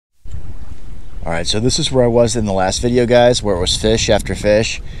All right, so this is where I was in the last video, guys, where it was fish after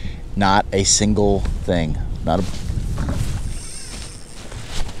fish. Not a single thing. Not a...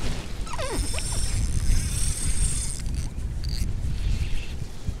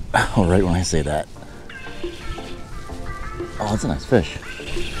 Oh, right when I say that. Oh, that's a nice fish.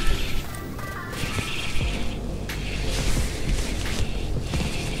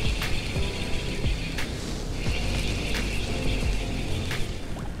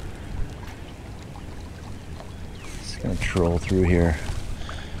 Just gonna troll through here.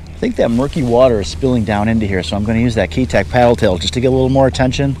 I think that murky water is spilling down into here, so I'm gonna use that Keitech paddle tail just to get a little more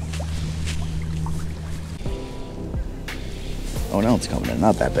attention. Oh no, it's coming in,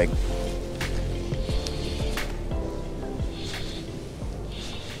 not that big.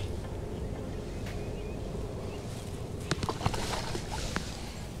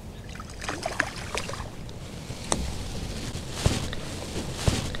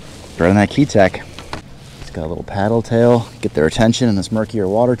 Right on that Keitech. It's got a little paddle tail, get their attention in this murkier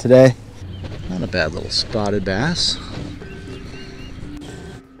water today. Not a bad little spotted bass.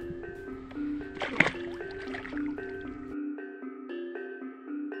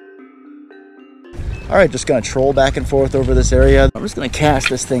 All right, just gonna troll back and forth over this area. I'm just gonna cast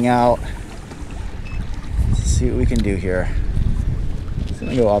this thing out. Let's see what we can do here. Just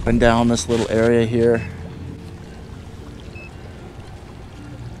gonna go up and down this little area here.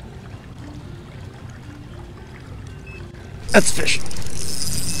 That's a fish.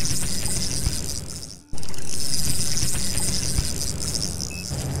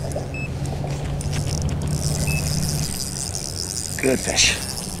 Good fish.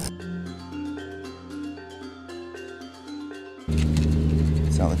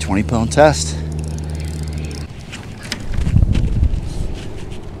 It's now the 20-pound test.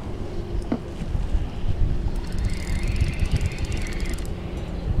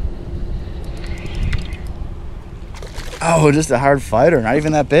 Oh, just a hard fighter, not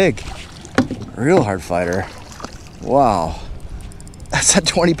even that big. Real hard fighter. Wow. That's a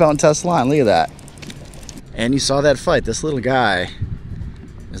 20-pound test line, look at that. And you saw that fight. This little guy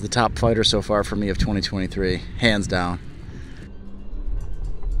is the top fighter so far for me of 2023, hands down.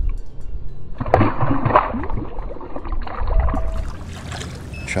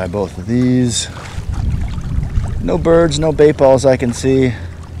 Try both of these. No birds, no bait balls I can see.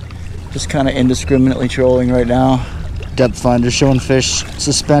 Just kind of indiscriminately trolling right now. Depth finder showing fish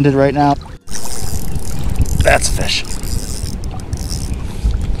suspended right now. That's a fish.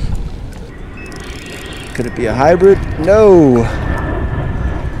 Could it be a hybrid? No.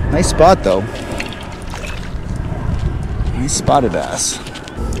 Nice spot though. Nice spotted bass.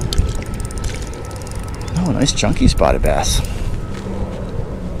 Oh, nice chunky spotted bass.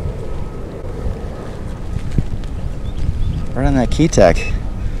 Right on that Keitech.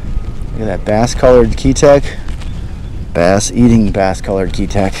 Look at that bass colored Keitech. Bass eating bass colored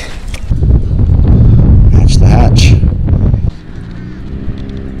Keitech. Match the hatch.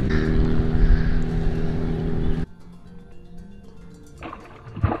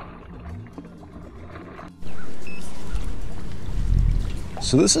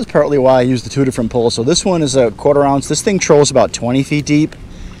 So this is partly why I use the two different poles. So this one is a 1/4 ounce. This thing trolls about 20 feet deep.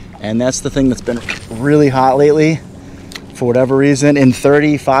 And that's the thing that's been really hot lately. For whatever reason, in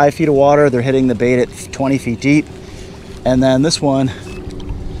 35 feet of water, they're hitting the bait at 20 feet deep. And then this one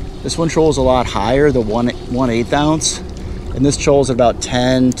trolls a lot higher, the 1/8 ounce. And this trolls at about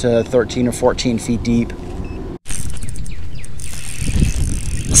 10 to 13 or 14 feet deep.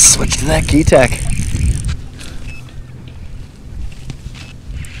 Let's switch to that Keitech.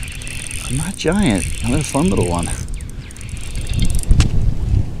 Not giant, another fun little one.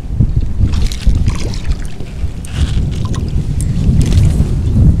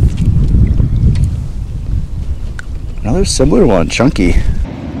 Another similar one, chunky.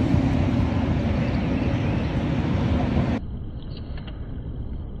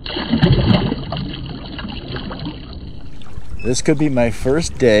 This could be my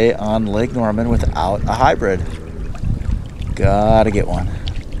first day on Lake Norman without a hybrid. Gotta get one.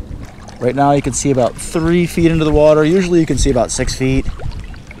 Right now you can see about 3 feet into the water. Usually you can see about 6 feet.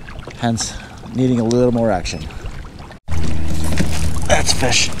 Hence, needing a little more action. That's a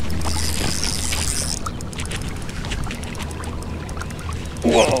fish.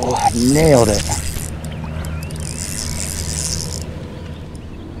 Whoa, nailed it.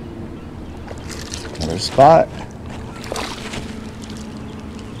 Another spot.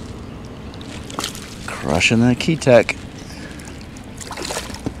 Crushing that Keitech.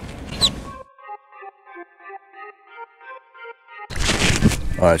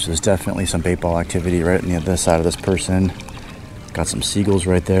 Alright, so there's definitely some bait ball activity right on the other side of this person. Got some seagulls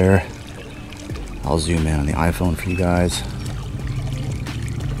right there. I'll zoom in on the iPhone for you guys.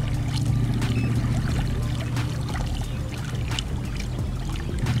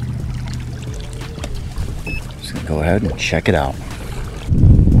 Just gonna go ahead and check it out.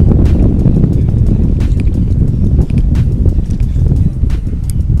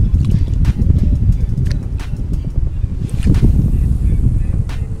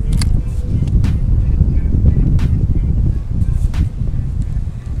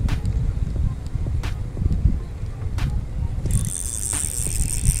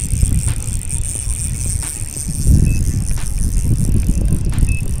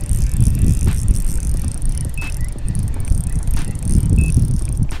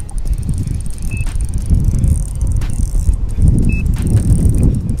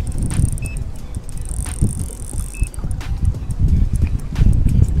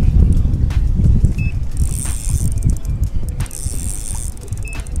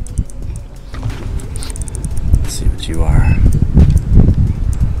 You are.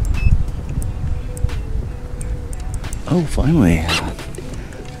 Oh, finally.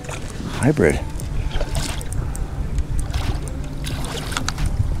 Hybrid.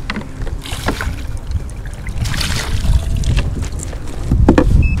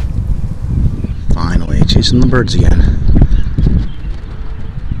 Finally, chasing the birds again.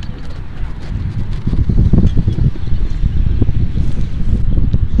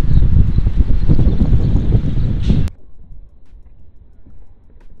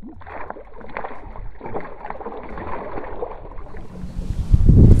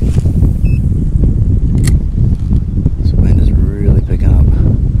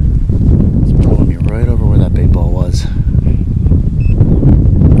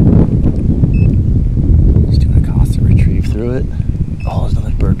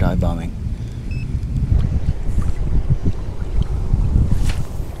 Bombing.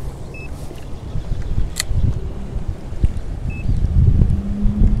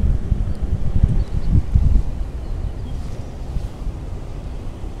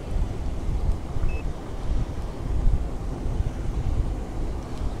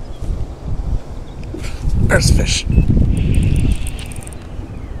 There's a fish.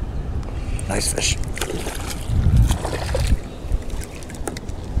 Nice fish.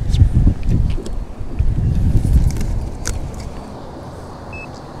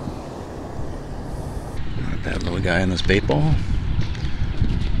 That little guy in this bait ball.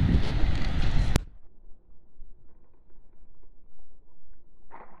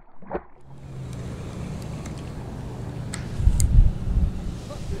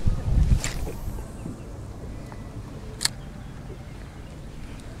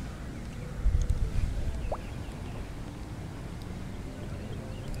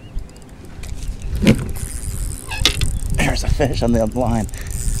 There's a fish on the other line.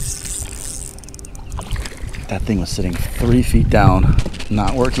 That thing was sitting 3 feet down,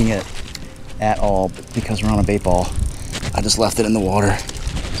 not working it at all because we're on a bait ball. I just left it in the water.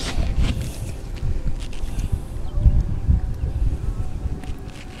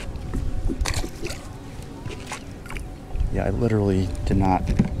 Yeah, I literally did not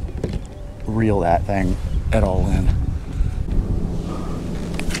reel that thing at all in.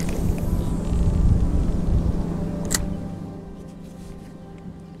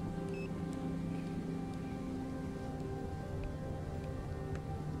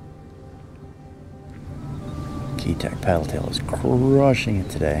 Keitech paddletail is crushing it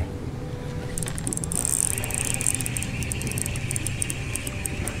today.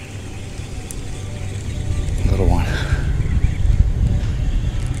 Little one.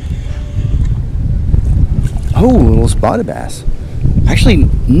 Oh, little spotted bass. Actually,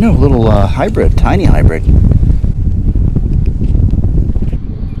 no, little hybrid, tiny hybrid.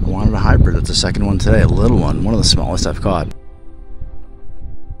 I wanted a hybrid. It's the second one today, a little one of the smallest I've caught.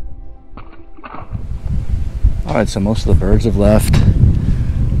 Alright, so most of the birds have left.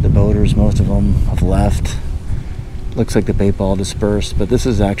 The boaters, most of them have left. Looks like the bait ball dispersed, but this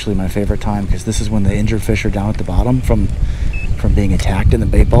is actually my favorite time because this is when the injured fish are down at the bottom from being attacked in the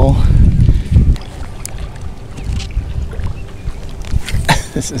bait ball.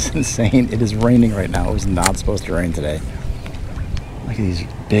 This is insane. It is raining right now. It was not supposed to rain today. Look at these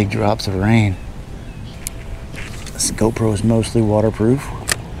big drops of rain. This GoPro is mostly waterproof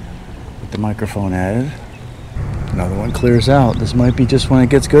with the microphone added. Another one clears out. This might be just when it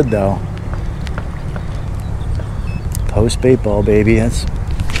gets good though. Post bait ball, baby. That's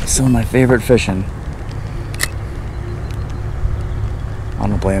some of my favorite fishing. I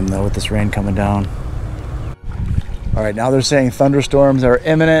don't blame them though with this rain coming down. All right, now they're saying thunderstorms are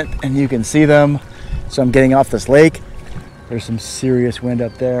imminent and you can see them. So I'm getting off this lake. There's some serious wind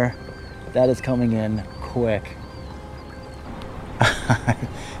up there. That is coming in quick.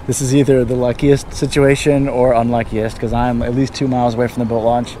 This is either the luckiest situation or unluckiest because I'm at least 2 miles away from the boat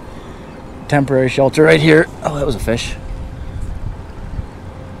launch. Temporary shelter right here. Oh, that was a fish.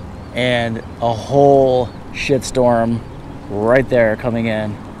 And a whole shitstorm right there coming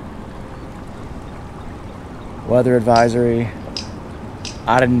in. Weather advisory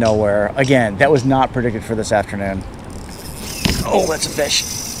out of nowhere. Again, that was not predicted for this afternoon. Oh, that's a fish.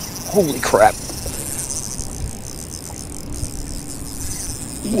 Holy crap.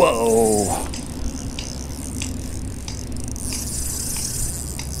 Whoa.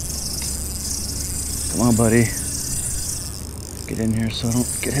 Come on, buddy. Get in here so I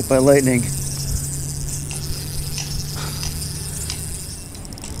don't get hit by lightning.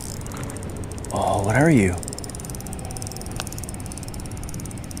 Oh, what are you?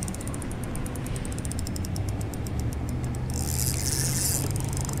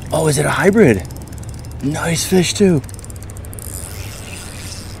 Oh, is it a hybrid? Nice fish too.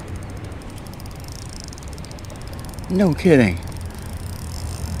 No kidding.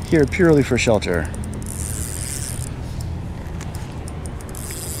 Here purely for shelter.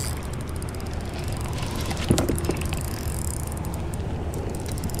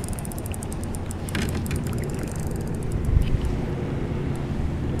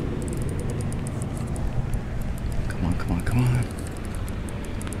 Come on, come on, come on.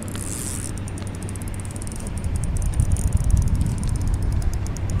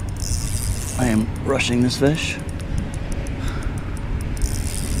 I am rushing this fish.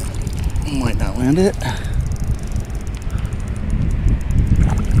 Might not land it.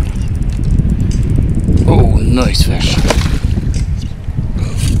 Oh, nice fish.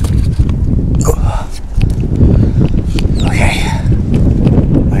 Okay.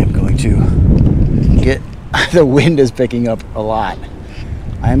 I am going to get, the wind is picking up a lot.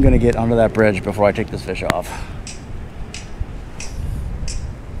 I am going to get under that bridge before I take this fish off.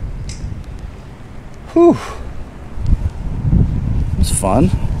 Whew. It was fun.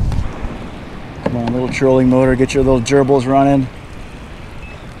 Come on, little trolling motor, get your little gerbils running.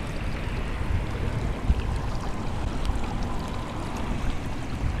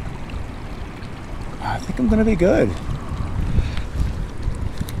 I think I'm gonna be good.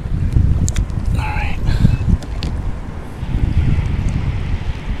 All right.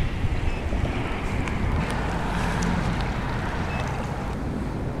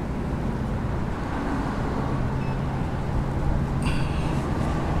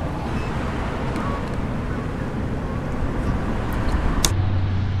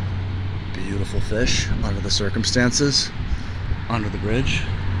 Beautiful fish under the circumstances, under the bridge.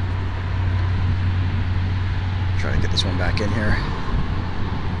 Try to get this one back in here.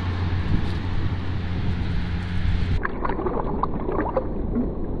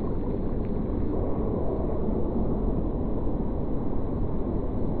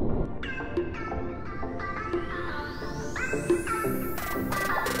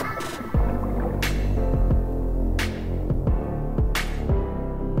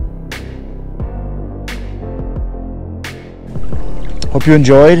 Hope you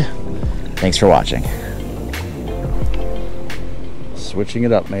enjoyed. Thanks for watching. Switching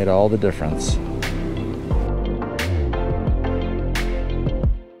it up made all the difference.